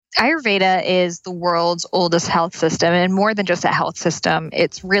Ayurveda is the world's oldest health system, and more than just a health system,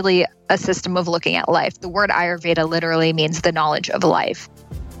 it's really a system of looking at life. The word Ayurveda literally means the knowledge of life.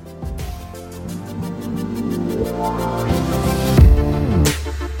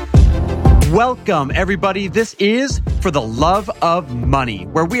 Welcome, everybody. This is For the Love of Money,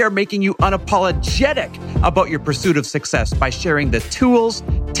 where we are making you unapologetic about your pursuit of success by sharing the tools,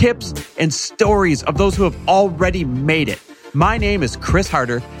 tips, and stories of those who have already made it. My name is Chris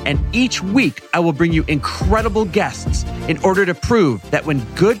Harder, and each week I will bring you incredible guests in order to prove that when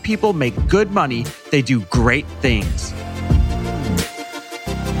good people make good money, they do great things.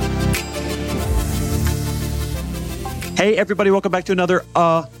 Hey, everybody. Welcome back to another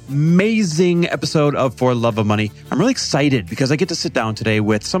amazing episode of For Love of Money. I'm really excited because I get to sit down today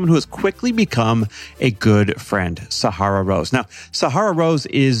with someone who has quickly become a good friend, Sahara Rose. Now, Sahara Rose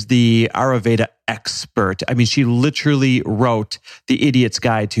is the Ayurveda expert. I mean, she literally wrote The Idiot's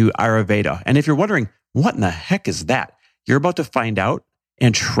Guide to Ayurveda. And if you're wondering, what in the heck is that? You're about to find out.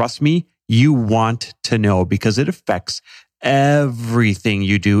 And trust me, you want to know because it affects everything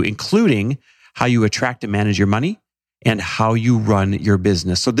you do, including how you attract and manage your money and how you run your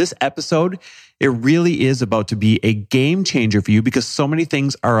business. So this episode, it really is about to be a game changer for you because so many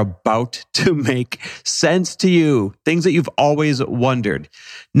things are about to make sense to you, things that you've always wondered.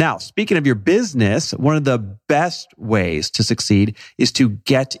 Now, speaking of your business, one of the best ways to succeed is to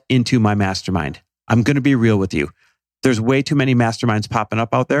get into my mastermind. I'm going to be real with you. There's way too many masterminds popping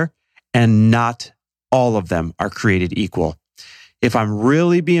up out there, and not all of them are created equal. If I'm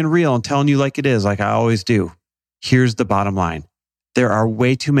really being real and telling you like it is, like I always do, here's the bottom line. There are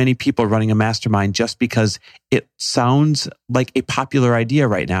way too many people running a mastermind just because it sounds like a popular idea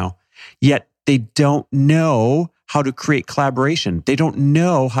right now, yet they don't know how to create collaboration. They don't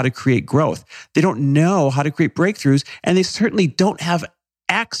know how to create growth. They don't know how to create breakthroughs, and they certainly don't have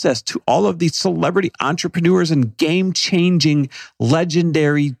access to all of these celebrity entrepreneurs and game-changing,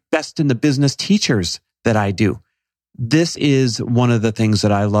 legendary, best in the business teachers that I do. This is one of the things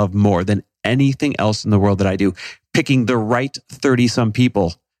that I love more than anything else in the world that I do. Picking the right 30-some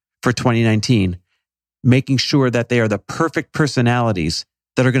people for 2019, making sure that they are the perfect personalities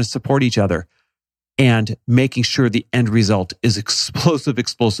that are going to support each other, and making sure the end result is explosive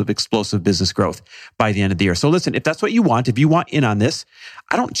business growth by the end of the year. So listen, if that's what you want, if you want in on this,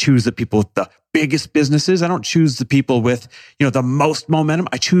 I don't choose the people with the biggest businesses. I don't choose the people with, the most momentum.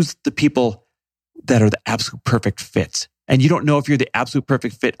 I choose the people that are the absolute perfect fits. And you don't know if you're the absolute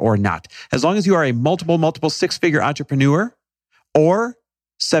perfect fit or not. As long as you are a multiple six-figure entrepreneur or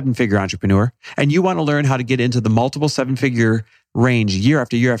seven-figure entrepreneur, and you want to learn how to get into the multiple seven-figure range year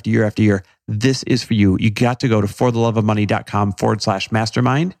after year after year after year, this is for you. You got to go to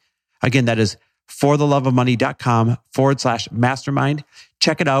fortheloveofmoney.com/mastermind. Again, that is fortheloveofmoney.com/mastermind.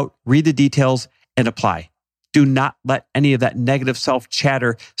 Check it out, read the details, and apply. Do not let any of that negative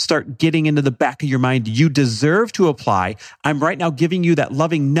self-chatter start getting into the back of your mind. You deserve to apply. I'm right now giving you that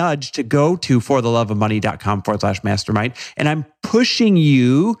loving nudge to go to fortheloveofmoney.com/mastermind. And I'm pushing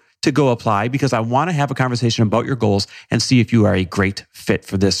you to go apply because I want to have a conversation about your goals and see if you are a great fit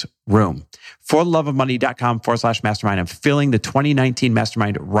for this room. fortheloveofmoney.com/mastermind. I'm filling the 2019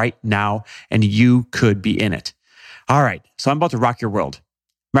 mastermind right now, and you could be in it. All right. So I'm about to rock your world.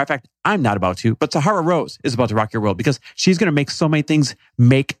 Matter of fact, I'm not about to, but Sahara Rose is about to rock your world because she's going to make so many things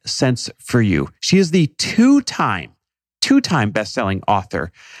make sense for you. She is the two-time best-selling author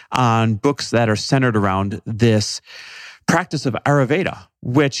on books that are centered around this practice of Ayurveda,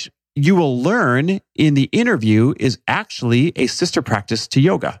 which you will learn in the interview is actually a sister practice to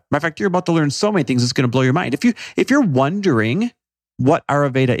yoga. Matter of fact, you're about to learn so many things, it's going to blow your mind. If you're wondering what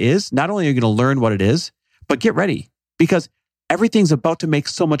Ayurveda is, not only are you going to learn what it is, but get ready because everything's about to make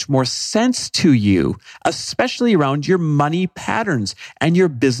so much more sense to you, especially around your money patterns and your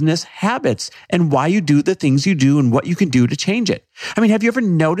business habits and why you do the things you do and what you can do to change it. I mean, have you ever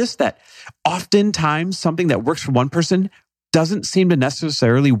noticed that oftentimes something that works for one person doesn't seem to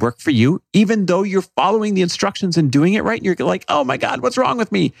necessarily work for you, even though you're following the instructions and doing it right? And you're like, oh my God, what's wrong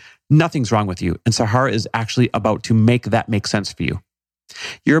with me? Nothing's wrong with you. And Sahara is actually about to make that make sense for you.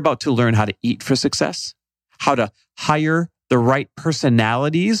 You're about to learn how to eat for success, how to hire the right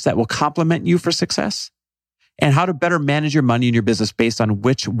personalities that will complement you for success, and how to better manage your money and your business based on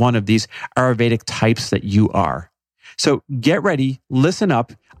which one of these Ayurvedic types that you are. So get ready, listen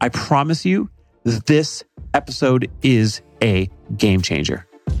up. I promise you, this episode is a game changer.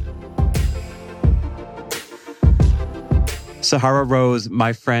 Sahara Rose,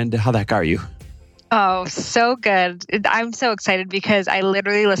 my friend, how the heck are you? Oh, so good. I'm so excited because I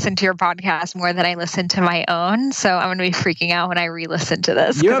literally listen to your podcast more than I listen to my own. So I'm going to be freaking out when I re-listen to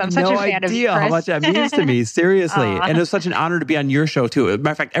this You because have I'm such no a fan of you, idea how Chris. much that means to me, seriously. Aw, And it's such an honor to be on your show, too. Matter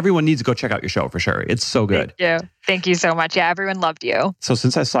of fact, everyone needs to go check out your show for sure. It's so good. thank you. Thank you so much. Yeah, everyone loved you. So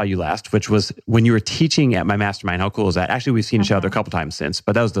since I saw you last, which was when you were teaching at my mastermind, how cool is that? Actually, we've seen each other a couple times since,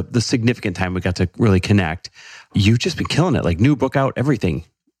 but that was the significant time we got to really connect. You've just been killing it, like new book out, everything.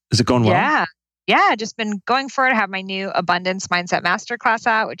 Is it going well? Yeah. Yeah, just been going for it. I have my new Abundance Mindset Masterclass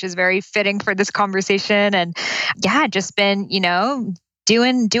out, which is very fitting for this conversation. And yeah, just been,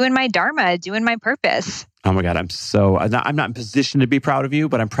 doing my dharma, doing my purpose. Oh my God, I'm not in position to be proud of you,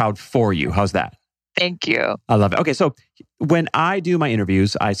 but I'm proud for you. How's that? Thank you. I love it. Okay, so when I do my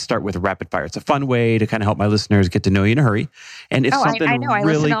interviews, I start with rapid fire. It's a fun way to kind of help my listeners get to know you in a hurry. And if something I know. I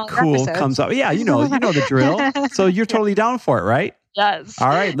really listen to all your cool episodes. comes up, yeah, you know the drill. So you're totally down for it, right? Yes. All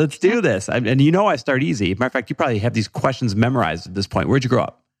right, let's do this. And I start easy. Matter of fact, you probably have these questions memorized at this point. Where'd you grow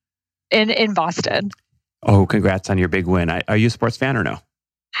up? In Boston. Oh, congrats on your big win. Are you a sports fan or no?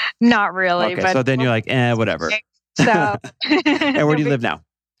 Not really. Okay, but so then you're like, whatever. So, And where do you live now?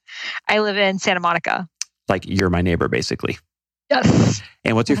 I live in Santa Monica. Like you're my neighbor, basically. Yes.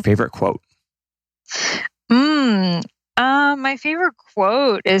 And what's your favorite quote? My favorite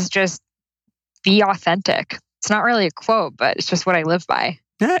quote is just be authentic. It's not really a quote, but it's just what I live by.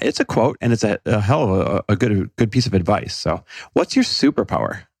 Yeah, it's a quote, and it's a hell of a good piece of advice. So, what's your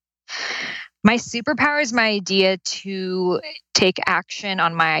superpower? My superpower is my idea to take action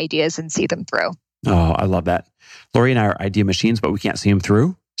on my ideas and see them through. Oh, I love that. Lori and I are idea machines, but we can't see them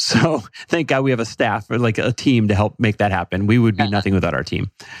through. So, thank God we have a staff or like a team to help make that happen. We would be nothing without our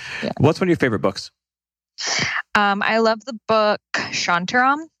team. Yeah. What's one of your favorite books? I love the book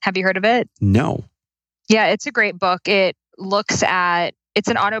Shantaram. Have you heard of it? No. Yeah, it's a great book. It's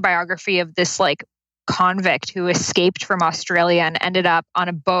an autobiography of this like convict who escaped from Australia and ended up on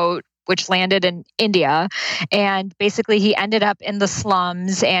a boat which landed in India. And basically he ended up in the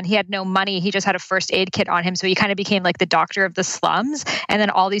slums and he had no money. He just had a first aid kit on him. So he kind of became like the doctor of the slums. And then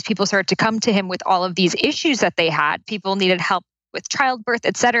all these people started to come to him with all of these issues that they had. People needed help with childbirth,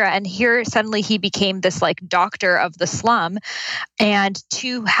 et cetera. And here suddenly he became this like doctor of the slum. And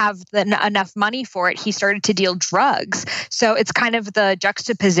to have enough money for it, he started to deal drugs. So it's kind of the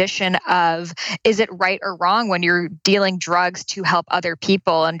juxtaposition of, is it right or wrong when you're dealing drugs to help other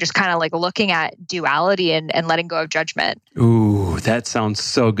people, and just kind of like looking at duality and letting go of judgment. Ooh, that sounds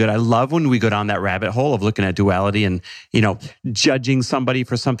so good. I love when we go down that rabbit hole of looking at duality and, judging somebody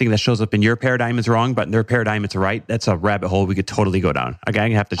for something that shows up in your paradigm is wrong, but in their paradigm it's right. That's a rabbit hole we could totally go down. Okay, I'm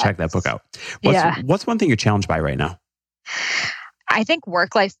gonna have to check that book out. What's one thing you're challenged by right now? I think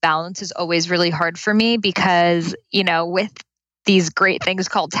work-life balance is always really hard for me because, with these great things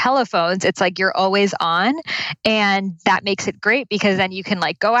called telephones, it's like you're always on, and that makes it great because then you can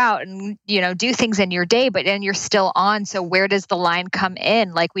like go out and, do things in your day, but then you're still on. So where does the line come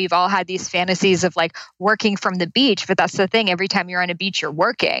in? Like we've all had these fantasies of like working from the beach, but that's the thing. Every time you're on a beach, you're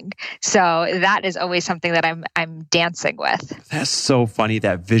working. So that is always something that I'm dancing with. That's so funny,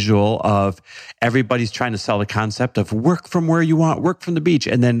 that visual of everybody's trying to sell the concept of work from where you want, work from the beach.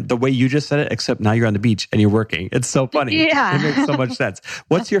 And then the way you just said it, except now you're on the beach and you're working. It's so funny. Yeah. It makes so much sense.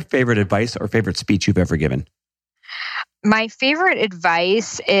 What's your favorite advice or favorite speech you've ever given? My favorite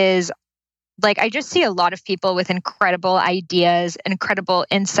advice is like, I just see a lot of people with incredible ideas, incredible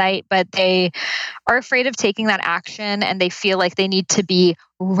insight, but they are afraid of taking that action and they feel like they need to be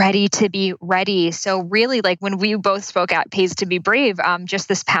ready to be ready. So really, like when we both spoke at Pays to Be Brave just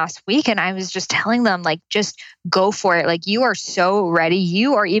this past week, and I was just telling them, like, just go for it. Like you are so ready.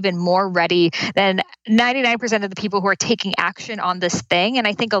 You are even more ready than 99% of the people who are taking action on this thing. And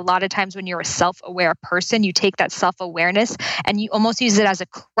I think a lot of times when you're a self-aware person, you take that self-awareness and you almost use it as a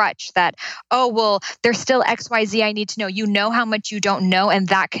crutch that, oh, well, there's still XYZ I need to know. You know how much you don't know, and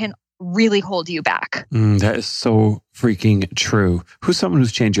that can really hold you back. That is so freaking true. Who's someone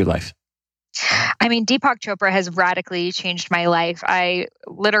who's changed your life? I mean, Deepak Chopra has radically changed my life. I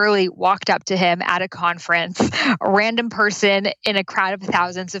literally walked up to him at a conference, a random person in a crowd of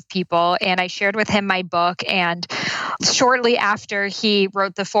thousands of people, and I shared with him my book. And shortly after, he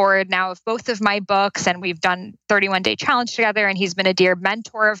wrote the foreword now of both of my books, and we've done 31-day challenge together. And he's been a dear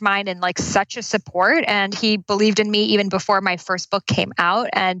mentor of mine and like such a support. And he believed in me even before my first book came out.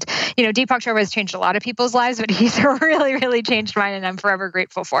 And Deepak Chopra has changed a lot of people's lives, but he's really, really changed mine, and I'm forever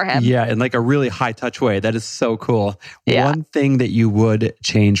grateful for him. Yeah, in like a really high touch way. That is so cool. Yeah. One thing that you would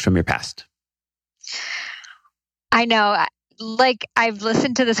change from your past? I know. Like I've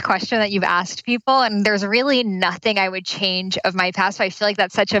listened to this question that you've asked people, and there's really nothing I would change of my past. So I feel like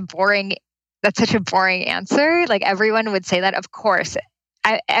that's such a boring That's such a boring answer. Like everyone would say that, of course.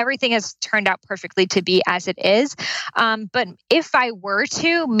 Everything has turned out perfectly to be as it is. But if I were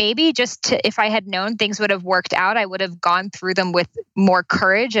to, maybe if I had known things would have worked out, I would have gone through them with more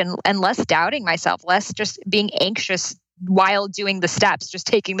courage and less doubting myself, less just being anxious while doing the steps, just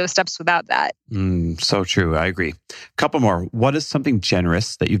taking those steps without that. So true. I agree. Couple more. What is something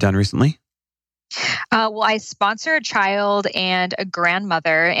generous that you've done recently? Well, I sponsor a child and a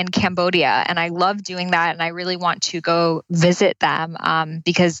grandmother in Cambodia, and I love doing that. And I really want to go visit them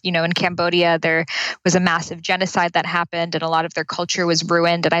because, in Cambodia, there was a massive genocide that happened and a lot of their culture was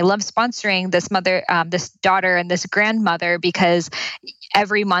ruined. And I love sponsoring this daughter and this grandmother because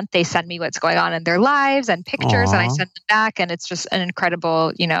every month they send me what's going on in their lives and pictures, Aww. and I send them back. And it's just an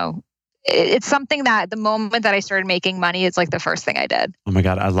incredible, it's something that the moment that I started making money, it's like the first thing I did. Oh my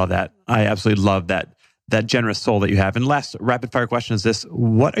God, I love that. I absolutely love that generous soul that you have. And last rapid fire question is this: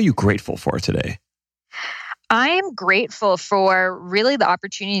 what are you grateful for today? I'm grateful for really the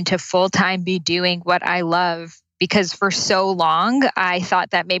opportunity to full-time be doing what I love, because for so long, I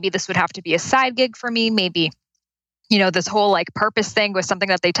thought that maybe this would have to be a side gig for me. Maybe this whole purpose thing was something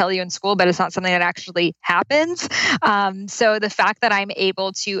that they tell you in school, but it's not something that actually happens. So the fact that I'm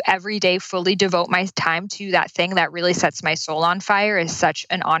able to every day fully devote my time to that thing that really sets my soul on fire is such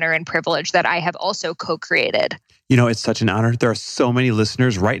an honor and privilege that I have also co-created. It's such an honor. There are so many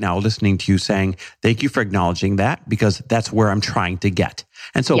listeners right now listening to you saying, thank you for acknowledging that, because that's where I'm trying to get.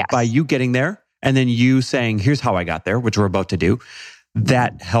 And so by you getting there and then you saying, here's how I got there, which we're about to do,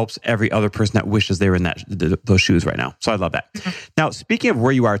 that helps every other person that wishes they were in those shoes right now. So I love that. Now, speaking of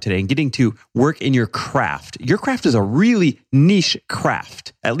where you are today and getting to work in your craft is a really niche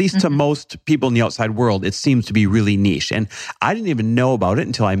craft. At least to most people in the outside world, it seems to be really niche. And I didn't even know about it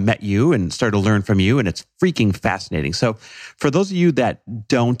until I met you and started to learn from you. And it's freaking fascinating. So for those of you that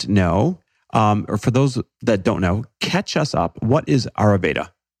don't know, or for those that don't know, catch us up. What is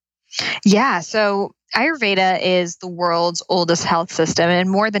Ayurveda? Yeah. So Ayurveda is the world's oldest health system, and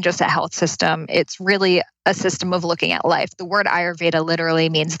more than just a health system, it's really a system of looking at life. The word Ayurveda literally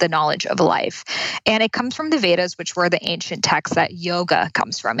means the knowledge of life. And it comes from the Vedas, which were the ancient texts that yoga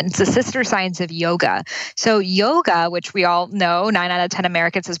comes from. And it's the sister science of yoga. So yoga, which we all know, 9 out of 10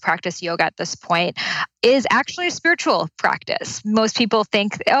 Americans has practiced yoga at this point, is actually a spiritual practice. Most people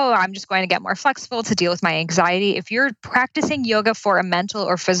think, I'm just going to get more flexible to deal with my anxiety. If you're practicing yoga for a mental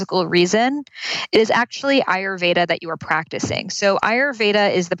or physical reason, it is actually Ayurveda that you are practicing. So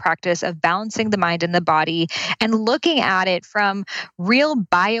Ayurveda is the practice of balancing the mind and the body and looking at it from real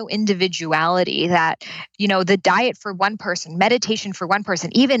bio-individuality, that, the diet for one person, meditation for one person,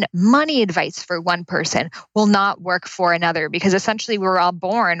 even money advice for one person will not work for another, because essentially we're all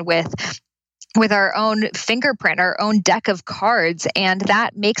born with our own fingerprint, our own deck of cards. And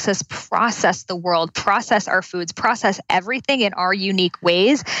that makes us process the world, process our foods, process everything in our unique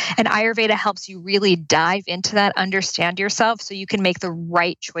ways. And Ayurveda helps you really dive into that, understand yourself so you can make the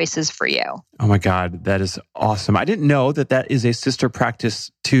right choices for you. Oh my God, that is awesome. I didn't know that is a sister practice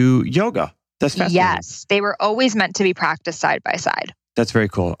to yoga. That's fascinating. Yes, they were always meant to be practiced side by side. That's very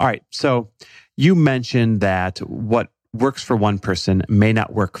cool. All right. So you mentioned that what works for one person may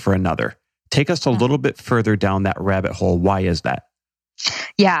not work for another. Take us a little bit further down that rabbit hole. Why is that?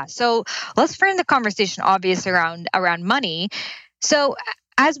 Yeah. So let's frame the conversation obviously around money. So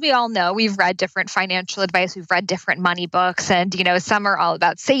as we all know, we've read different financial advice. We've read different money books, and, some are all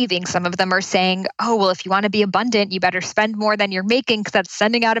about saving. Some of them are saying, if you want to be abundant, you better spend more than you're making, because that's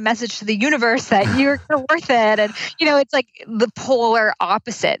sending out a message to the universe that you're worth it. And, it's like the polar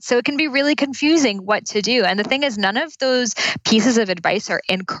opposite. So it can be really confusing what to do. And the thing is, none of those pieces of advice are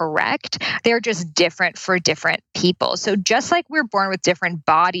incorrect. They're just different for different people. So just like we're born with different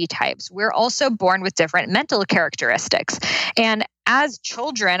body types, we're also born with different mental characteristics. And as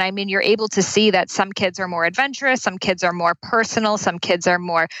children, you're able to see that some kids are more adventurous, some kids are more personal, some kids are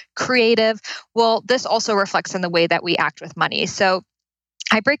more creative. Well, this also reflects in the way that we act with money. So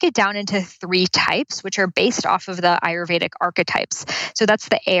I break it down into 3 types, which are based off of the Ayurvedic archetypes. So that's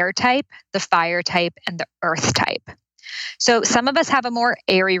the air type, the fire type, and the earth type. So some of us have a more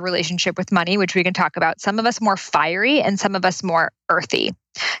airy relationship with money, which we can talk about. Some of us more fiery, and some of us more earthy.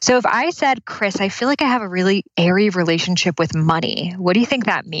 So if I said, Chris, I feel like I have a really airy relationship with money, what do you think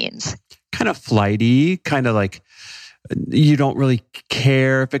that means? Kind of flighty, kind of like you don't really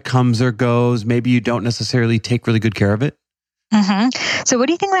care if it comes or goes. Maybe you don't necessarily take really good care of it. So what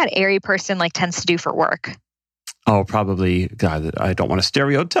do you think that airy person tends to do for work? Oh, probably, God, I don't want to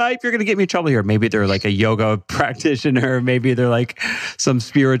stereotype. You're going to get me in trouble here. Maybe they're like a yoga practitioner. Maybe they're like some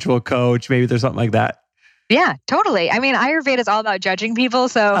spiritual coach. Maybe there's something like that. Yeah, totally. I mean, Ayurveda is all about judging people.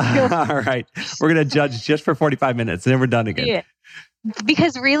 So All right. We're going to judge just for 45 minutes and then we're done again. yeah.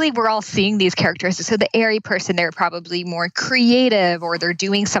 Because really, we're all seeing these characteristics. So the airy person, they're probably more creative, or they're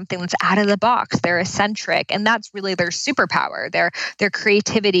doing something that's out of the box. They're eccentric, and that's really their superpower. Their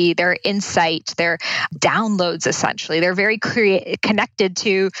creativity, their insight, their downloads. Essentially, they're very connected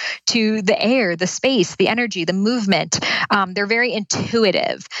to the air, the space, the energy, the movement. They're very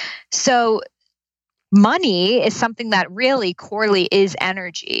intuitive. So money is something that really corely is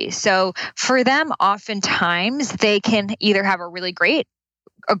energy. So for them, oftentimes they can either have a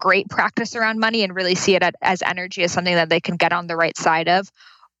great practice around money and really see it as energy, as something that they can get on the right side of.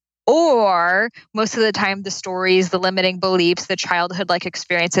 Or most of the time, the stories, the limiting beliefs, the childhood-like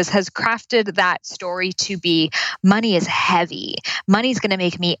experiences has crafted that story to be money is heavy. Money is going to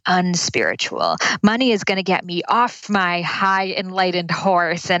make me unspiritual. Money is going to get me off my high enlightened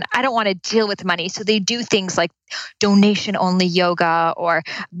horse, and I don't want to deal with money. So they do things like donation-only yoga, or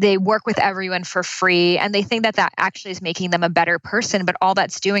they work with everyone for free, and they think that that actually is making them a better person, but all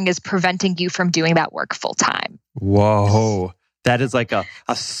that's doing is preventing you from doing that work full-time. Whoa. That is like a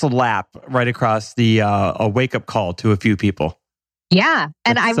slap right across the a wake-up call to a few people. Yeah.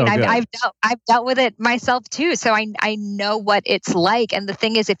 And That's so good. I've dealt with it myself too. So I know what it's like. And the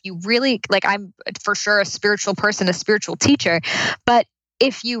thing is, if you really, like, I'm for sure a spiritual person, a spiritual teacher, but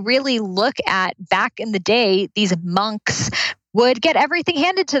if you really look at back in the day, these monks would get everything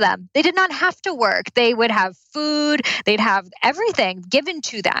handed to them. They did not have to work. They would have food. They'd have everything given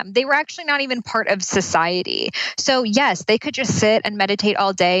to them. They were actually not even part of society. So yes, they could just sit and meditate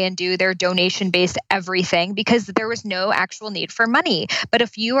all day and do their donation-based everything because there was no actual need for money. But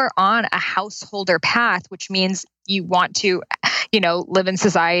if you are on a householder path, which means you want to, live in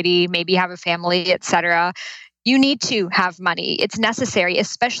society, maybe have a family, etc., you need to have money. It's necessary,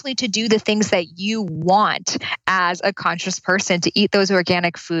 especially to do the things that you want as a conscious person, to eat those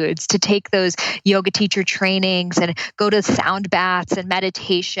organic foods, to take those yoga teacher trainings and go to sound baths and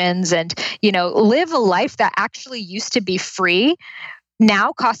meditations and, live a life that actually used to be free,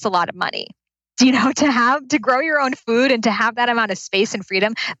 now costs a lot of money. To grow your own food and to have that amount of space and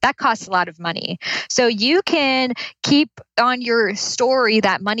freedom, that costs a lot of money. So you can keep on your story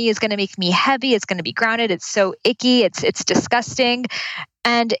that money is going to make me heavy. It's going to be grounded. It's so icky. It's disgusting.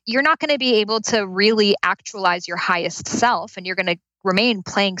 And you're not going to be able to really actualize your highest self. And you're going to remain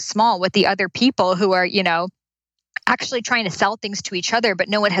playing small with the other people who are, actually trying to sell things to each other, but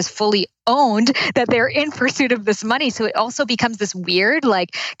no one has fully owned that they're in pursuit of this money. So it also becomes this weird,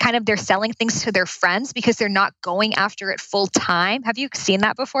 kind of they're selling things to their friends because they're not going after it full time. Have you seen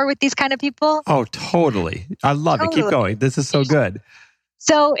that before with these kind of people? Oh, totally. I love it. Keep going. This is so good.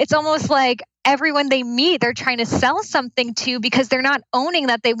 So it's almost like everyone they meet, they're trying to sell something to because they're not owning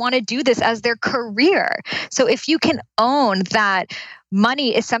that they want to do this as their career. So if you can own that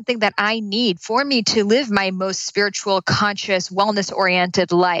money is something that I need for me to live my most spiritual, conscious,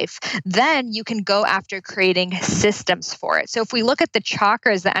 wellness-oriented life, then you can go after creating systems for it. So if we look at the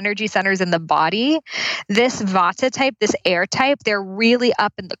chakras, the energy centers in the body, this Vata type, this air type, they're really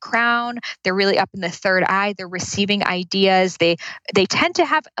up in the crown. They're really up in the third eye. They're receiving ideas. They tend to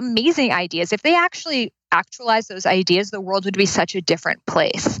have amazing ideas. If they actually actualize those ideas, the world would be such a different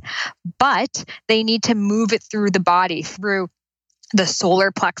place. But they need to move it through the body, through the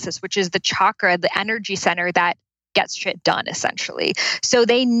solar plexus, which is the chakra, the energy center that gets shit done, essentially. So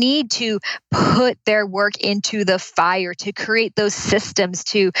they need to put their work into the fire to create those systems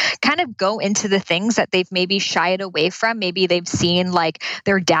to kind of go into the things that they've maybe shied away from. Maybe they've seen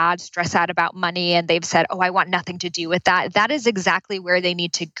their dad stress out about money and they've said, oh, I want nothing to do with that. That is exactly where they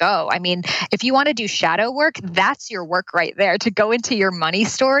need to go. I mean, if you want to do shadow work, that's your work right there, to go into your money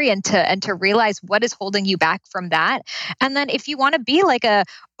story and to realize what is holding you back from that. And then if you want to be like a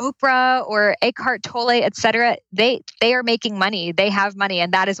Oprah or Eckhart Tolle, et cetera, they are making money. They have money,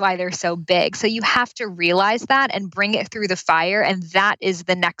 and that is why they're so big. So you have to realize that and bring it through the fire, and that is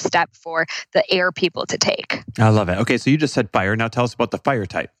the next step for the air people to take. I love it. Okay, so you just said fire. Now tell us about the fire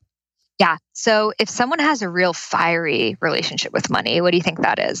type. Yeah. So if someone has a real fiery relationship with money, what do you think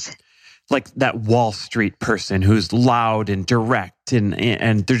that is? Like that Wall Street person who's loud and direct, and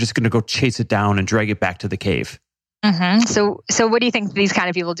they're just going to go chase it down and drag it back to the cave. Mm-hmm. So what do you think these kind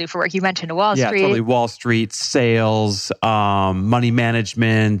of people do for work? You mentioned Wall Street. Yeah, totally. Wall Street, sales, money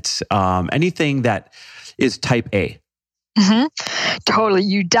management, anything that is type A. hmm Totally.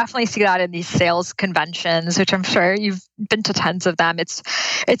 You definitely see that in these sales conventions, which I'm sure you've been to tons of them. It's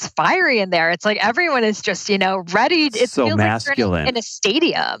fiery in there. It's like everyone is just, ready. It So feels like you're masculine. in a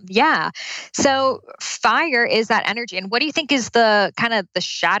stadium. Yeah. So fire is that energy. And what do you think is the kind of the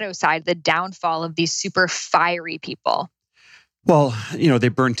shadow side, the downfall of these super fiery people? Well, they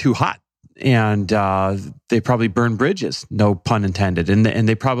burn too hot, and they probably burn bridges, no pun intended. And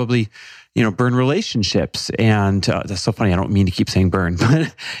they probably, burn relationships. And that's so funny. I don't mean to keep saying burn,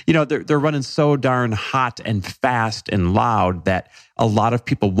 but, they're running so darn hot and fast and loud that a lot of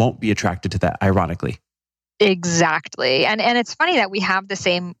people won't be attracted to that, ironically. Exactly. And it's funny that we have the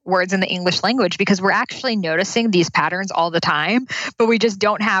same words in the English language because we're actually noticing these patterns all the time, but we just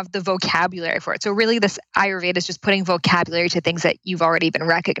don't have the vocabulary for it. So really this Ayurveda is just putting vocabulary to things that you've already been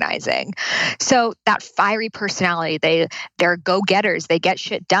recognizing. So that fiery personality, they're go-getters, they get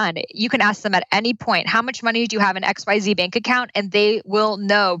shit done. You can ask them at any point, how much money do you have in XYZ bank account? And they will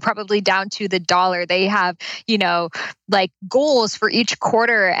know, probably down to the dollar. They have, like goals for each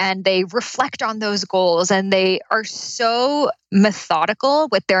quarter, and they reflect on those goals, and they are so methodical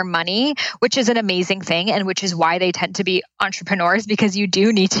with their money, which is an amazing thing, and which is why they tend to be entrepreneurs, because you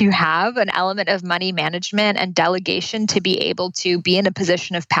do need to have an element of money management and delegation to be able to be in a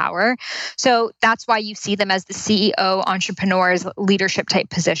position of power. So that's why you see them as the CEO, entrepreneurs, leadership type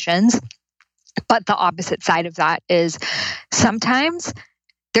positions. But the opposite side of that is sometimes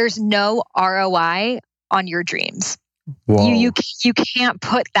there's no ROI on your dreams. Whoa. You can't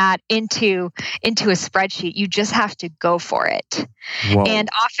put that into a spreadsheet. You just have to go for it. Whoa. And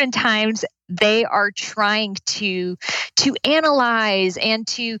oftentimes they are trying to analyze and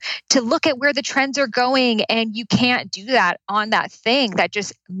to look at where the trends are going, and you can't do that on that thing that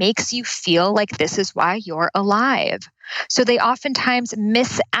just makes you feel like this is why you're alive. So they oftentimes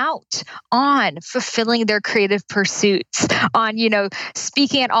miss out on fulfilling their creative pursuits, on,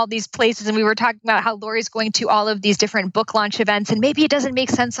 speaking at all these places. And we were talking about how Lori's going to all of these different book launch events, and maybe it doesn't make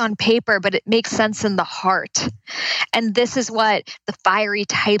sense on paper, but it makes sense in the heart. And this is what the fiery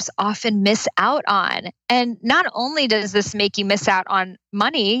types often miss out on. And not only does this make you miss out on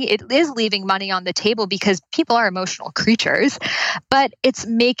money, it is leaving money on the table because people are emotional creatures, but it's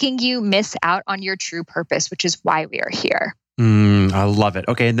making you miss out on your true purpose, which is why we are here. I love it.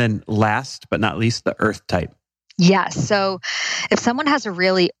 Okay. And then last but not least, the earth type. Yes. So if someone has a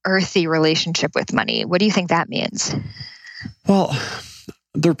really earthy relationship with money, what do you think that means? Well,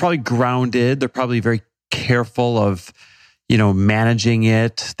 they're probably grounded. They're probably very careful of, managing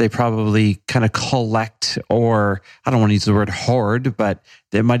it. They probably kind of collect, or I don't want to use the word hoard, but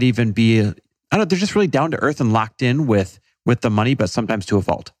they might even be, they're just really down to earth and locked in with the money, but sometimes to a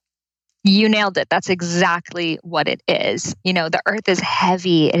fault. You nailed it. That's exactly what it is. The earth is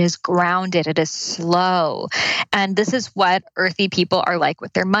heavy. It is grounded. It is slow. And this is what earthy people are like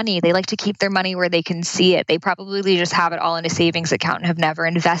with their money. They like to keep their money where they can see it. They probably just have it all in a savings account and have never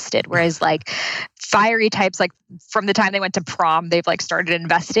invested. Whereas like fiery types, like from the time they went to prom, they've like started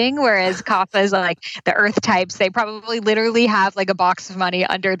investing. Whereas Kapha is like the earth types, they probably literally have like a box of money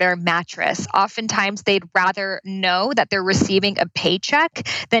under their mattress. Oftentimes they'd rather know that they're receiving a paycheck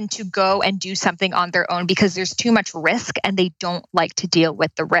than to go and do something on their own, because there's too much risk and they don't like to deal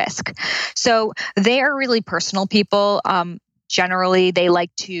with the risk. So they are really personal people. Generally, they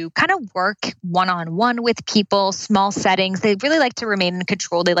like to kind of work one-on-one with people, small settings. They really like to remain in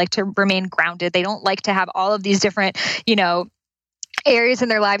control. They like to remain grounded. They don't like to have all of these different, areas in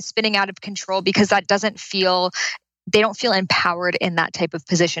their lives spinning out of control, because that they don't feel empowered in that type of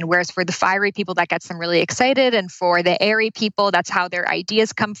position. Whereas for the fiery people, that gets them really excited. And for the airy people, that's how their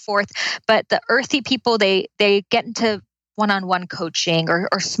ideas come forth. But the earthy people, they get into one-on-one coaching or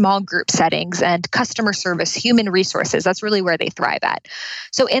small group settings and customer service, human resources. That's really where they thrive at.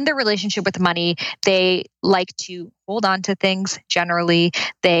 So in their relationship with money, they like to hold on to things generally.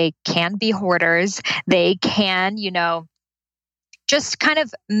 They can be hoarders. They can, just kind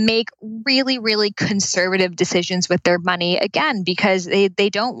of make really, really conservative decisions with their money, again, because they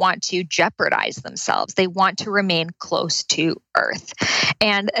don't want to jeopardize themselves. They want to remain close to earth.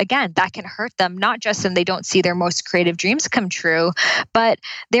 And again, that can hurt them, not just when they don't see their most creative dreams come true, but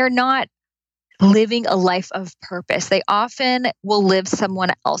they're not living a life of purpose. They often will live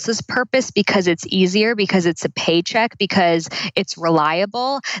someone else's purpose because it's easier, because it's a paycheck, because it's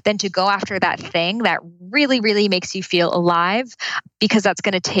reliable, than to go after that thing that really, really makes you feel alive, because that's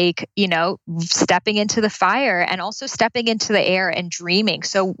going to take, stepping into the fire and also stepping into the air and dreaming.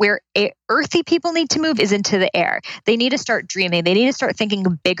 So where earthy people need to move is into the air. They need to start dreaming. They need to start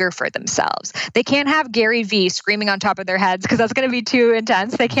thinking bigger for themselves. They can't have Gary Vee screaming on top of their heads, because that's going to be too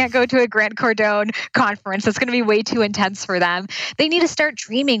intense. They can't go to a Grant Cardone conference. That's going to be way too intense for them. They need to start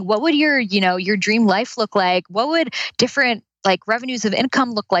dreaming. What would your dream life look like? What would different revenues of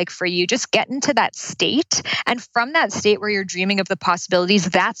income look like for you? Just get into that state. And from that state where you're dreaming of the possibilities,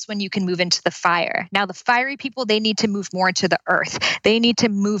 that's when you can move into the fire. Now, the fiery people, they need to move more into the earth. They need to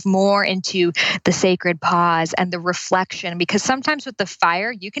move more into the sacred pause and the reflection, because sometimes with the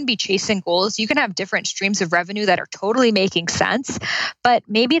fire, you can be chasing goals. You can have different streams of revenue that are totally making sense, but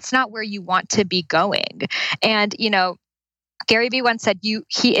maybe it's not where you want to be going. And, Gary Vee once said,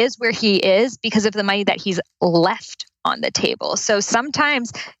 he is where he is because of the money that he's left on the table. So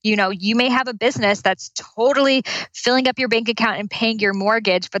sometimes, you may have a business that's totally filling up your bank account and paying your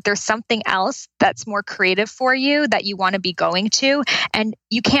mortgage, but there's something else that's more creative for you that you want to be going to. And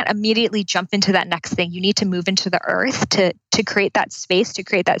you can't immediately jump into that next thing. You need to move into the earth to create that space, to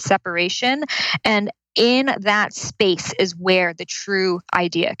create that separation. And in that space is where the true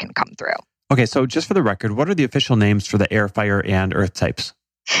idea can come through. Okay, so just for the record, what are the official names for the air, fire, and earth types?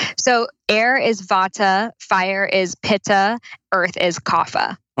 So air is Vata, fire is Pitta, earth is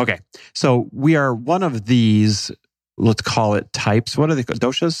Kapha. Okay, so we are one of these, let's call it types. What are they called?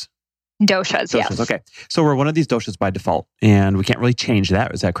 Doshas? Doshas, yes. Okay, so we're one of these doshas by default, and we can't really change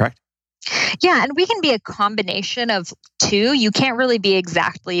that. Is that correct? Yeah, and we can be a combination of two. You can't really be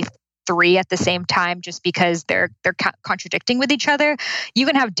exactly three at the same time just because they're contradicting with each other. You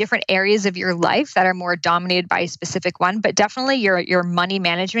can have different areas of your life that are more dominated by a specific one, but definitely your money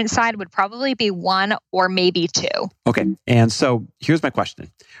management side would probably be one or maybe two. Okay. And so here's my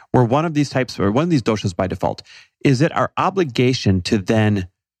question. We're one of these types, or one of these doshas by default. Is it our obligation to then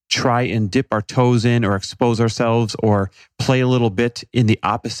try and dip our toes in or expose ourselves or play a little bit in the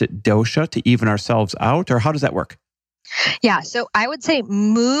opposite dosha to even ourselves out? Or how does that work? Yeah. So I would say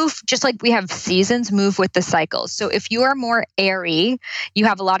move, just like we have seasons, move with the cycles. So if you are more airy, you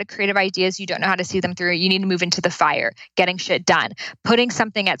have a lot of creative ideas, you don't know how to see them through, you need to move into the fire, getting shit done, putting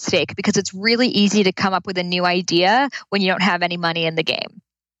something at stake, because it's really easy to come up with a new idea when you don't have any money in the game.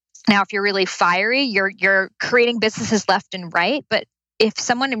 Now, if you're really fiery, you're creating businesses left and right. But if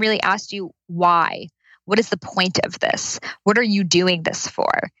someone really asked you why, what is the point of this? What are you doing this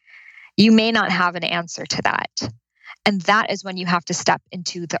for? You may not have an answer to that. And that is when you have to step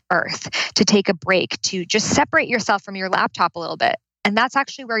into the earth, to take a break, to just separate yourself from your laptop a little bit. And that's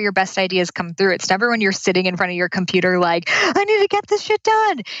actually where your best ideas come through. It's never when you're sitting in front of your computer like, I need to get this shit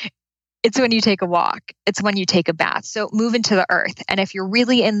done. It's when you take a walk. It's when you take a bath. So move into the earth. And if you're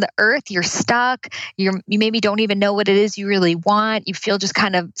really in the earth, you're stuck. You maybe don't even know what it is you really want. You feel just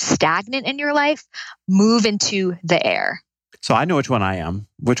kind of stagnant in your life. Move into the air. So I know which one I am.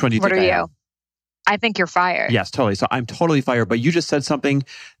 Which one do you think I am? What are you? I think you're fire. Yes, totally. So I'm totally fire. But you just said something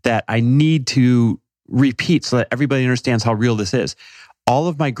that I need to repeat so that everybody understands how real this is. All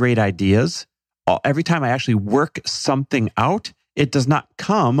of my great ideas, every time I actually work something out, it does not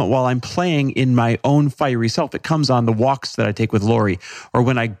come while I'm playing in my own fiery self. It comes on the walks that I take with Lori, or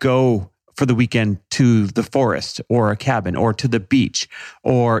when I go for the weekend to the forest or a cabin or to the beach,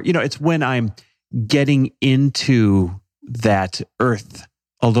 or, it's when I'm getting into that earth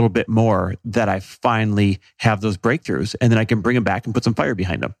a little bit more that I finally have those breakthroughs, and then I can bring them back and put some fire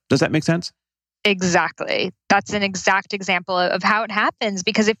behind them. Does that make sense? Exactly. That's an exact example of how it happens,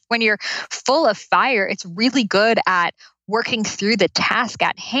 because when you're full of fire, it's really good at working through the task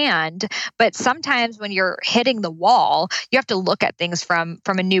at hand. But sometimes when you're hitting the wall, you have to look at things from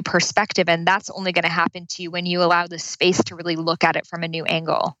a new perspective. And that's only going to happen to you when you allow the space to really look at it from a new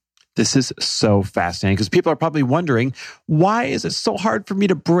angle. This is so fascinating because people are probably wondering, why is it so hard for me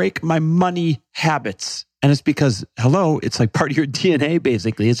to break my money habits? And it's because, it's like part of your DNA,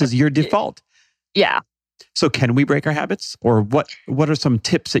 basically. This is your default. Yeah. So can we break our habits? Or what are some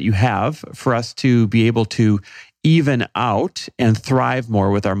tips that you have for us to be able to even out and thrive more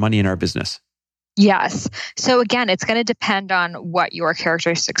with our money and our business? Yes. So again, it's going to depend on what your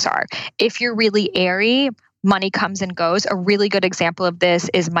characteristics are. If you're really airy, money comes and goes. A really good example of this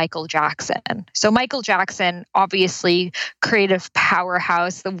is Michael Jackson. So Michael Jackson, obviously creative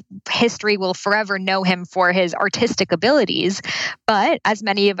powerhouse. The history will forever know him for his artistic abilities. But as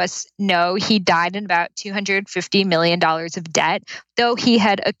many of us know, he died in about $250 million of debt, though he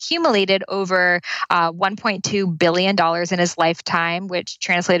had accumulated over $1.2 billion in his lifetime, which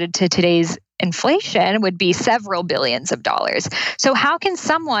translated to today's inflation would be several billions of dollars. So how can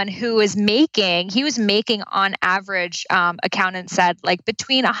someone who is he was making on average, accountants said, like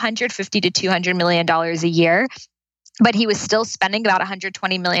between $150 to $200 million a year, but he was still spending about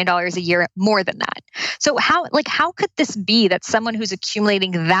 $120 million a year more than that. So how could this be that someone who's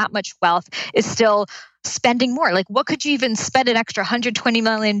accumulating that much wealth is still spending more? Like, what could you even spend an extra $120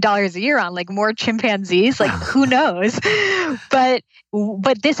 million a year on? Like more chimpanzees? Like, who knows?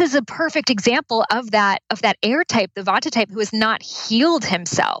 But this is a perfect example of that air type, the Vata type, who has not healed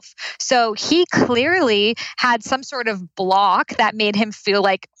himself. So he clearly had some sort of block that made him feel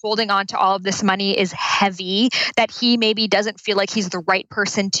like holding on to all of this money is heavy, that he maybe doesn't feel like he's the right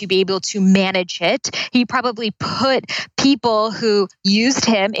person to be able to manage it. He probably put people who used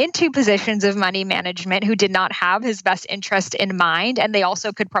him into positions of money management who did not have his best interest in mind. And they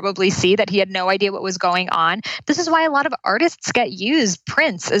also could probably see that he had no idea what was going on. This is why a lot of artists get used.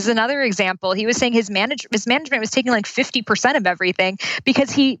 Prince is another example. He was saying his management was taking like 50% of everything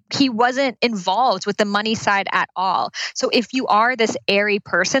because he wasn't involved with the money side at all. So if you are this airy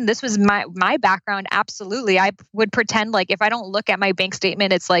person, this was my background. Absolutely. I would pretend like if I don't look at my bank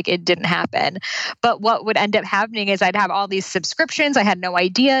statement, it's like it didn't happen. But what would end up happening is I'd have all these subscriptions I had no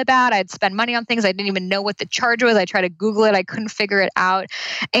idea about. I'd spend money on things I didn't even know what the charge was. I tried to Google it. I couldn't figure it out.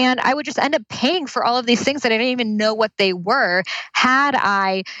 And I would just end up paying for all of these things that I didn't even know what they were. Had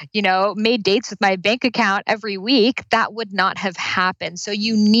I, made dates with my bank account every week, that would not have happened. So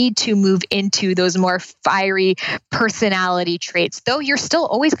you need to move into those more fiery personality traits. Though you're still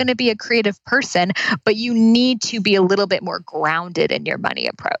always going to be a creative person, but you need to be a little bit more grounded in your money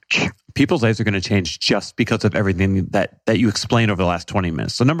approach. People's lives are going to change just because of everything that you explained over the last 20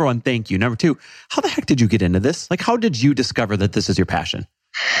 minutes. So number one, thank you. Number two, how the heck did you get into this? Like, how did you discover that this is your passion?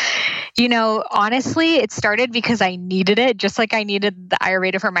 Honestly, it started because I needed it, just like I needed the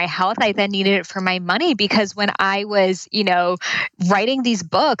Ayurveda for my health. I then needed it for my money because when I was, writing these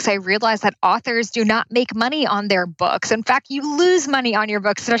books, I realized that authors do not make money on their books. In fact, you lose money on your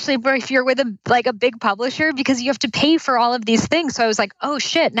books, especially if you're with a big publisher, because you have to pay for all of these things. So I was like, oh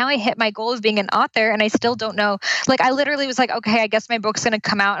shit, now I hit my goal of being an author and I still don't know. Like, I literally was like, okay, I guess my book's going to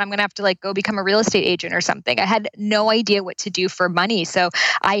come out and I'm going to have to go become a real estate agent or something. I had no idea what to do for money. So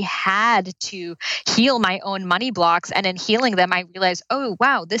I had to heal my own money blocks. And in healing them, I realized, oh,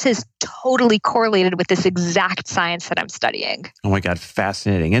 wow, this is totally correlated with this exact science that I'm studying. Oh my God,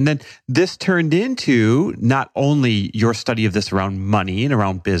 fascinating. And then this turned into not only your study of this around money and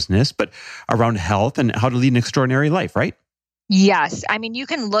around business, but around health and how to lead an extraordinary life, right? Yes. I mean, you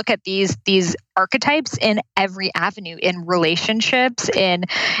can look at these archetypes in every avenue, in relationships, in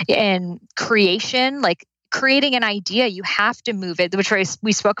creation, like creating an idea, you have to move it, which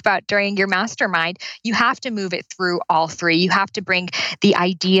we spoke about during your mastermind. You have to move it through all three. You have to bring the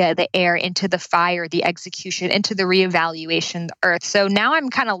idea, the air, into the fire, the execution, into the reevaluation, the earth. So now I'm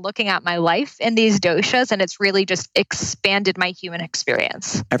kind of looking at my life in these doshas, and it's really just expanded my human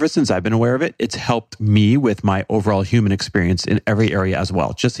experience. Ever since I've been aware of it, it's helped me with my overall human experience in every area as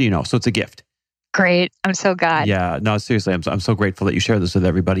well, just so you know. So it's a gift. Great. I'm so glad. Yeah, no, seriously, I'm so grateful that you share this with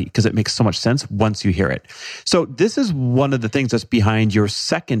everybody because it makes so much sense once you hear it. So this is one of the things that's behind your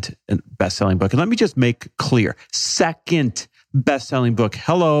second best-selling book. And let me just make clear, second best-selling book.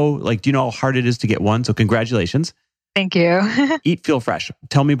 Hello, do you know how hard it is to get one? So congratulations. Thank you. Eat, Feel Fresh.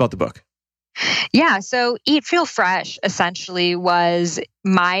 Tell me about the book. Yeah. So Eat, Feel Fresh essentially was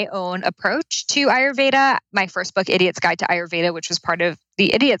my own approach to Ayurveda. My first book, Idiot's Guide to Ayurveda, which was part of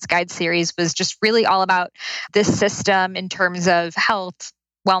the Idiot's Guide series, was just really all about this system in terms of health,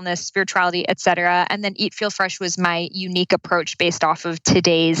 wellness, spirituality, etc. And then Eat, Feel Fresh was my unique approach based off of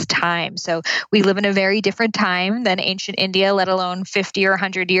today's time. So we live in a very different time than ancient India, let alone 50 or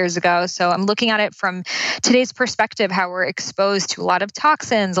 100 years ago. So I'm looking at it from today's perspective, how we're exposed to a lot of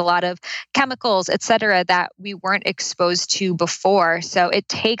toxins, a lot of chemicals, etc., that we weren't exposed to before. So it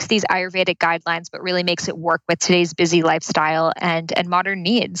takes these Ayurvedic guidelines, but really makes it work with today's busy lifestyle and modern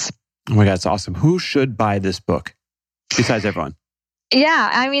needs. Oh my God, it's awesome. Who should buy this book besides everyone? Yeah,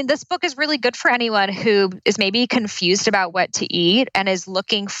 I mean, this book is really good for anyone who is maybe confused about what to eat and is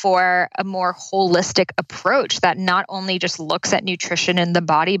looking for a more holistic approach that not only just looks at nutrition in the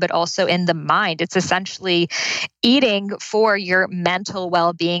body, but also in the mind. It's essentially eating for your mental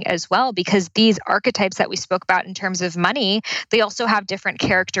well-being as well, because these archetypes that we spoke about in terms of money, they also have different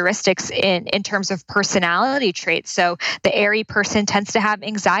characteristics in terms of personality traits. So the airy person tends to have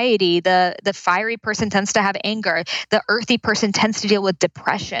anxiety, the fiery person tends to have anger, the earthy person tends to deal with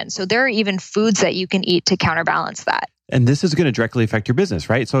depression. So there are even foods that you can eat to counterbalance that. And this is going to directly affect your business,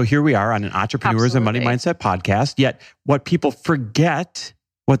 right? So here we are on an Entrepreneurs and Money Mindset podcast. Yet what people forget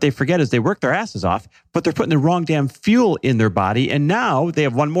What they forget is they work their asses off, but they're putting the wrong damn fuel in their body. And now they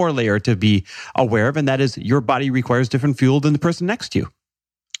have one more layer to be aware of, and that is your body requires different fuel than the person next to you.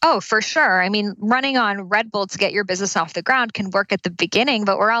 Oh, for sure. I mean, running on Red Bull to get your business off the ground can work at the beginning,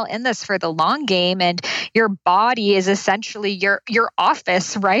 but we're all in this for the long game. And your body is essentially your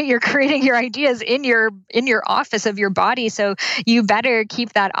office, right? You're creating your ideas in your office of your body. So you better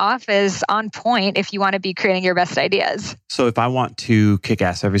keep that office on point if you want to be creating your best ideas. So if I want to kick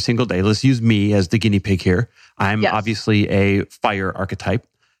ass every single day, let's use me as the guinea pig here. I'm obviously a fire archetype.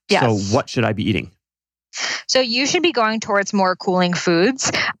 Yes. So what should I be eating? So you should be going towards more cooling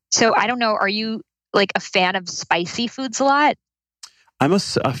foods. So I don't know, are you like a fan of spicy foods a lot? I'm a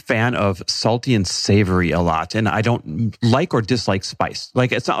fan of salty and savory a lot, and I don't like or dislike spice.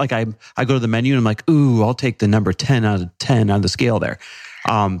 Like, it's not like I go to the menu and I'm like, ooh, I'll take the number 10 out of 10 on the scale there.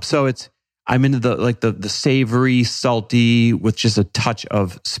 So I'm into the savory, salty with just a touch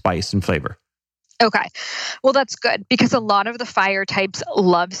of spice and flavor. Okay. Well, that's good because a lot of the fire types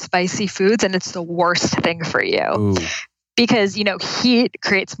love spicy foods and it's the worst thing for you. Ooh. Because, heat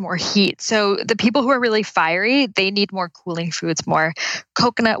creates more heat. So the people who are really fiery, they need more cooling foods, more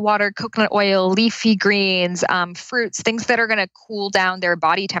coconut water, coconut oil, leafy greens, fruits, things that are going to cool down their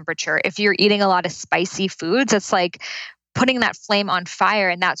body temperature. If you're eating a lot of spicy foods, it's like putting that flame on fire,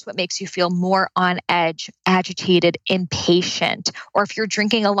 and that's what makes you feel more on edge, agitated, impatient. Or if you're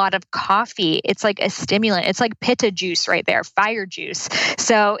drinking a lot of coffee, it's like a stimulant. It's like pitta juice right there, fire juice.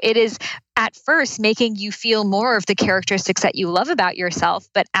 So it is at first making you feel more of the characteristics that you love about yourself,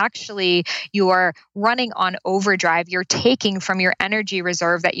 but actually you're running on overdrive. You're taking from your energy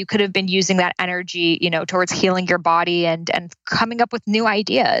reserve that you could have been using that energy, towards healing your body and coming up with new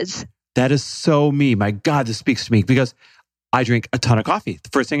ideas. That is so me. My God, this speaks to me because I drink a ton of coffee. The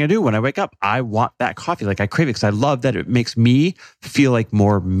first thing I do when I wake up, I want that coffee. Like, I crave it because I love that it makes me feel like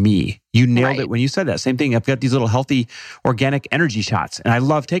more me. You nailed it when you said that. Same thing. I've got these little healthy organic energy shots and I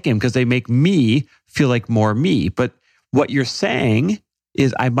love taking them because they make me feel like more me. But what you're saying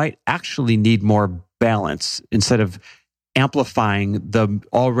is I might actually need more balance instead of amplifying the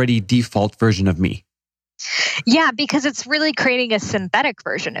already default version of me. Yeah, because it's really creating a synthetic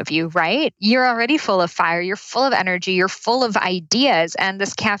version of you, right? You're already full of fire, you're full of energy, you're full of ideas. And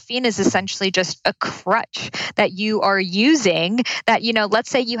this caffeine is essentially just a crutch that you are using that,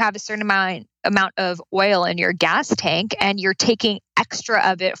 let's say you have a certain amount of oil in your gas tank and you're taking extra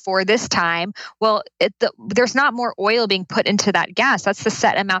of it for this time. Well, there's not more oil being put into that gas. That's the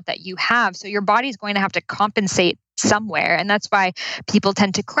set amount that you have. So your body's going to have to compensate somewhere. And that's why people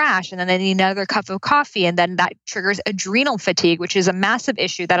tend to crash and then they need another cup of coffee. And then that triggers adrenal fatigue, which is a massive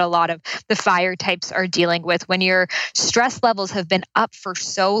issue that a lot of the fire types are dealing with when your stress levels have been up for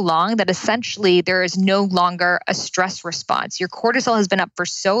so long that essentially there is no longer a stress response. Your cortisol has been up for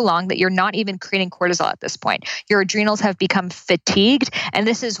so long that you're not even creating cortisol at this point. Your adrenals have become fatigued. And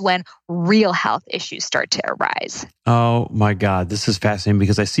this is when real health issues start to arise. Oh my God. This is fascinating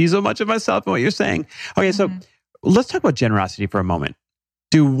because I see so much of myself in what you're saying. Okay. So let's talk about generosity for a moment.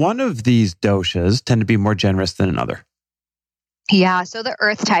 Do one of these doshas tend to be more generous than another? Yeah. So the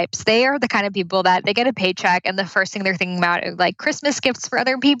earth types, they are the kind of people that they get a paycheck and the first thing they're thinking about is like Christmas gifts for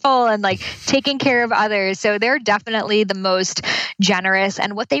other people and like taking care of others. So they're definitely the most generous.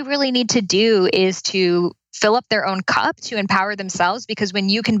 And what they really need to do is to fill up their own cup to empower themselves, because when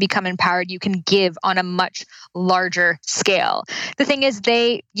you can become empowered, you can give on a much larger scale. The thing is,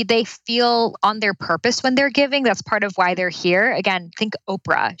 they feel on their purpose when they're giving. That's part of why they're here. Again, think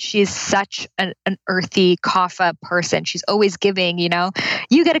Oprah. She's such an earthy kapha person. She's always giving, you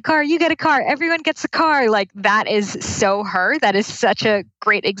get a car, everyone gets a car. Like, that is so her. That is such a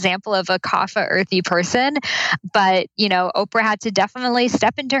great example of a kapha earthy person. But, Oprah had to definitely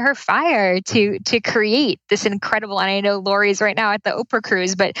step into her fire to create this incredible, and I know Lori's right now at the Oprah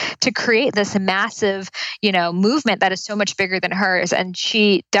cruise, but to create this massive, movement that is so much bigger than hers. And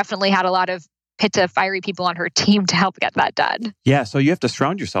she definitely had a lot of pitta fiery people on her team to help get that done. Yeah. So you have to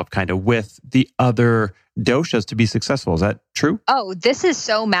surround yourself kind of with the other doshas to be successful. Is that true? Oh, this is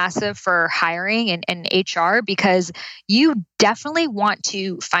so massive for hiring and HR, because you definitely want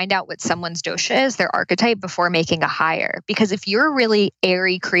to find out what someone's dosha is, their archetype, before making a hire. Because if you're a really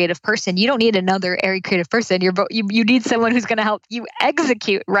airy creative person, you don't need another airy creative person. You need someone who's going to help you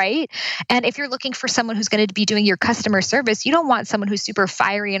execute, right? And if you're looking for someone who's going to be doing your customer service, you don't want someone who's super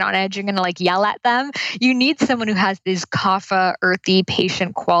fiery and on edge and going to like yell at them. You need someone who has these kapha, earthy,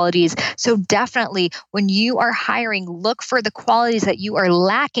 patient qualities. So definitely when you are hiring, look for the qualities that you are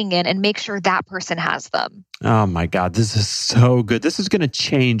lacking in and make sure that person has them. Oh my God, this is so good. This is going to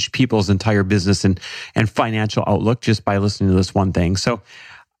change people's entire business and financial outlook just by listening to this one thing. So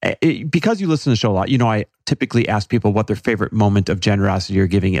Because you listen to the show a lot, I typically ask people what their favorite moment of generosity or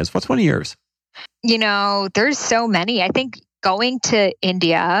giving is. What's one of yours? There's so many. I think going to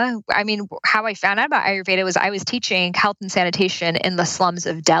India, how I found out about Ayurveda was I was teaching health and sanitation in the slums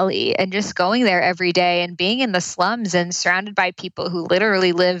of Delhi, and just going there every day and being in the slums and surrounded by people who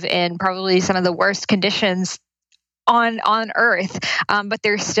literally live in probably some of the worst conditions on earth, but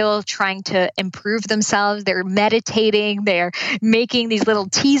they're still trying to improve themselves. They're meditating. They're making these little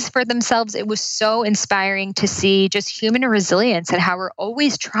teas for themselves. It was so inspiring to see just human resilience and how we're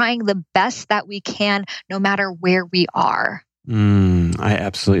always trying the best that we can, no matter where we are. I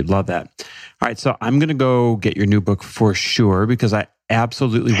absolutely love that. All right, so I'm going to go get your new book for sure, because I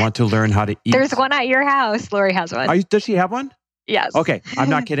absolutely want to learn how to eat. There's one at your house. Lori has one. Does she have one? Yes. Okay. I'm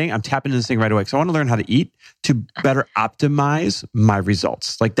not kidding. I'm tapping into this thing right away. So I want to learn how to eat to better optimize my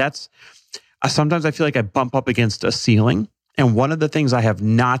results. Sometimes I feel like I bump up against a ceiling. And one of the things I have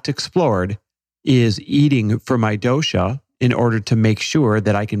not explored is eating for my dosha in order to make sure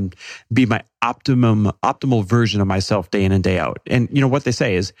that I can be my optimal version of myself day in and day out. And what they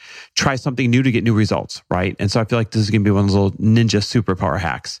say is try something new to get new results, right? And so I feel like this is going to be one of those little ninja superpower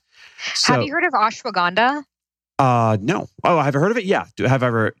hacks. So, have you heard of ashwagandha? No. Oh, have I heard of it? Yeah. Have I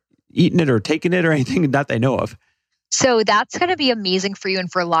ever eaten it or taken it or anything that I know of? So that's going to be amazing for you and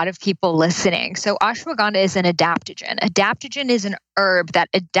for a lot of people listening. So ashwagandha is an adaptogen. Adaptogen is an herb that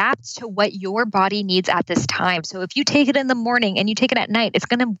adapts to what your body needs at this time. So if you take it in the morning and you take it at night, it's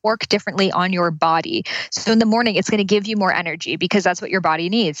going to work differently on your body. So in the morning, it's going to give you more energy because that's what your body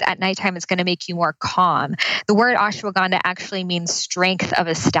needs. At nighttime, it's going to make you more calm. The word ashwagandha actually means strength of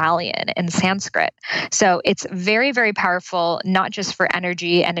a stallion in Sanskrit. So it's very, very powerful, not just for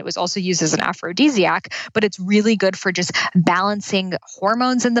energy, and it was also used as an aphrodisiac, but it's really good for just balancing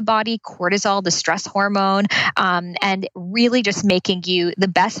hormones in the body, cortisol, the stress hormone, and really just making you the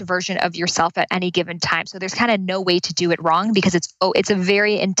best version of yourself at any given time. So there's kind of no way to do it wrong because it's a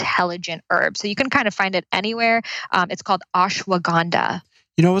very intelligent herb. So you can kind of find it anywhere. It's called ashwagandha.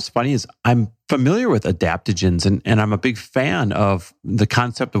 What's funny is I'm familiar with adaptogens and I'm a big fan of the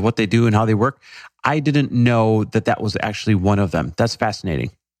concept of what they do and how they work. I didn't know that was actually one of them. That's fascinating.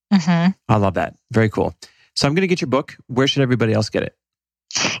 Mm-hmm. I love that. Very cool. So I'm going to get your book. Where should everybody else get it?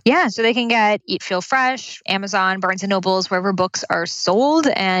 Yeah, so they can get Eat, Feel Fresh, Amazon, Barnes & Nobles, wherever books are sold.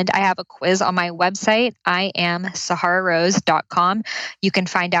 And I have a quiz on my website, iamsahararose.com. You can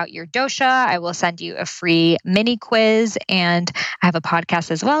find out your dosha. I will send you a free mini quiz. And I have a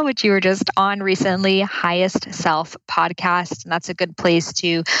podcast as well, which you were just on recently, Highest Self Podcast. And that's a good place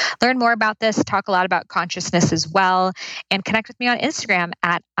to learn more about this, talk a lot about consciousness as well, and connect with me on Instagram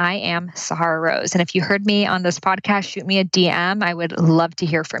at iamsahararose. And if you heard me on this podcast, shoot me a DM. I would love to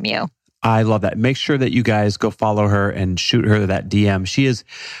hear from you. I love that. Make sure that you guys go follow her and shoot her that DM.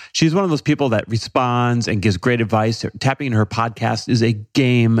 She's one of those people that responds and gives great advice. Tapping into her podcast is a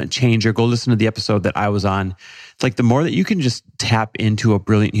game changer. Go listen to the episode that I was on. It's like the more that you can just tap into a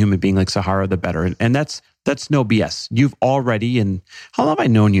brilliant human being like Sahara, the better. And that's no BS. You've already, and how long have I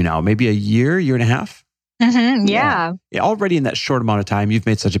known you now? Maybe a year and a half? Mm-hmm, yeah. Already in that short amount of time, you've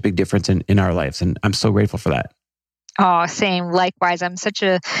made such a big difference in our lives. And I'm so grateful for that. Oh, same. Likewise. I'm such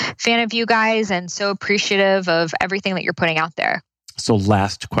a fan of you guys and so appreciative of everything that you're putting out there. So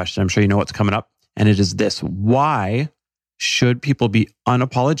last question. I'm sure you know what's coming up. And it is this. Why should people be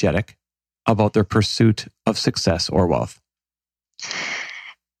unapologetic about their pursuit of success or wealth?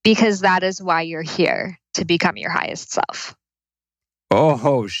 Because that is why you're here, to become your highest self.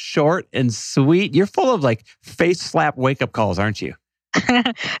 Oh, short and sweet. You're full of face slap wake up calls, aren't you?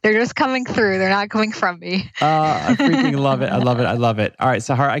 They're just coming through. They're not coming from me. I freaking love it. I love it. I love it. All right,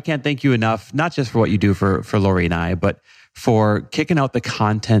 Sahara, I can't thank you enough, not just for what you do for Lori and I, but for kicking out the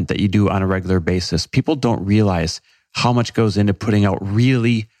content that you do on a regular basis. People don't realize how much goes into putting out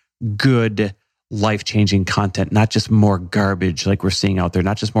really good, life-changing content, not just more garbage like we're seeing out there,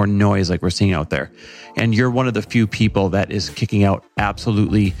 not just more noise like we're seeing out there. And you're one of the few people that is kicking out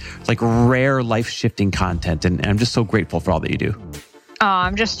absolutely rare life-shifting content. And I'm just so grateful for all that you do. Oh,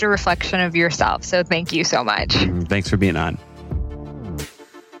 I'm just a reflection of yourself. So thank you so much. Thanks for being on.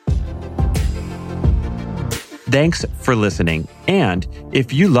 Thanks for listening. And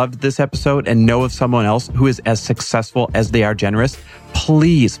if you loved this episode and know of someone else who is as successful as they are generous,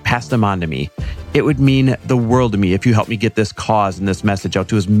 please pass them on to me. It would mean the world to me if you help me get this cause and this message out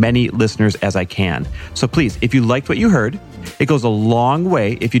to as many listeners as I can. So please, if you liked what you heard, it goes a long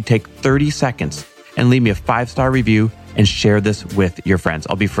way if you take 30 seconds and leave me a 5-star review and share this with your friends.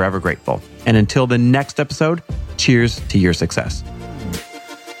 I'll be forever grateful. And until the next episode, cheers to your success.